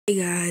Hey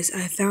guys,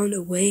 I found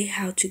a way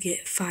how to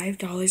get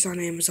 $5 on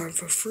Amazon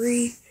for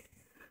free.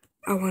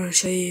 I want to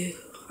show you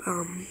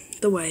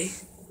the way.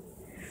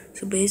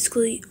 So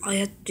basically, all you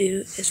have to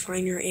do is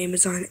find your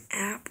Amazon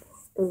app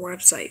or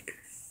website.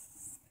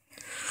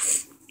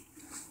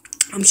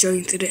 I'm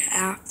showing through the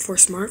app for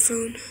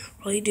smartphone.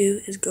 All you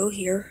do is go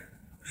here,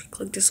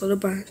 click this little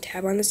button,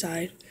 tab on the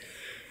side.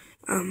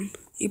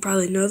 You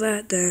probably know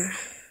that,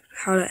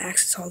 how to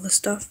access all this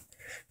stuff.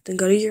 Then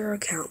go to your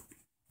account.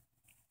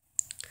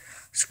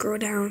 Scroll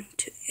down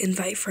to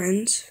invite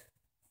friends.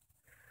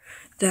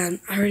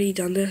 Then I already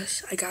done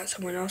this. I got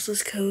someone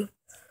else's code.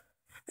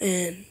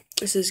 And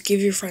it says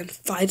give your friend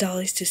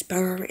 $5 to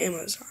spend on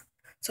Amazon.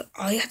 So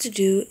all you have to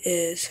do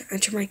is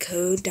enter my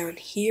code down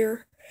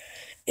here.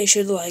 It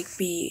should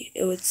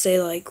it would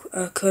say like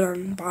a code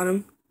on the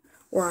bottom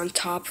or on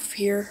top of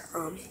here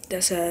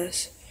that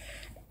says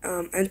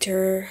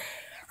enter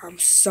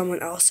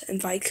someone else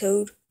invite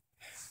code,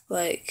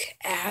 like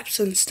apps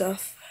and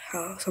stuff.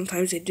 How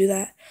sometimes they do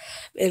that.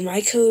 And my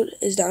code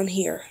is down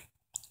here.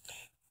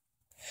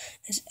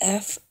 It's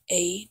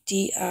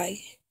FADI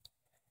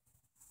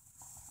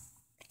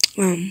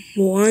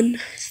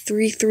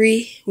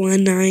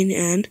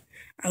 13319,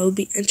 I will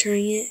be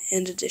entering it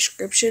in the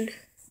description.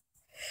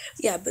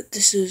 Yeah, but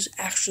this is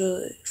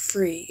actually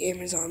free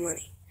Amazon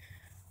money.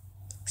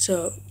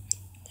 So,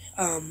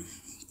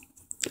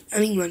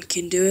 anyone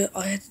can do it.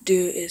 All you have to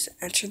do is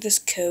enter this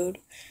code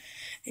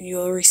and you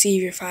will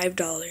receive your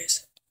 $5.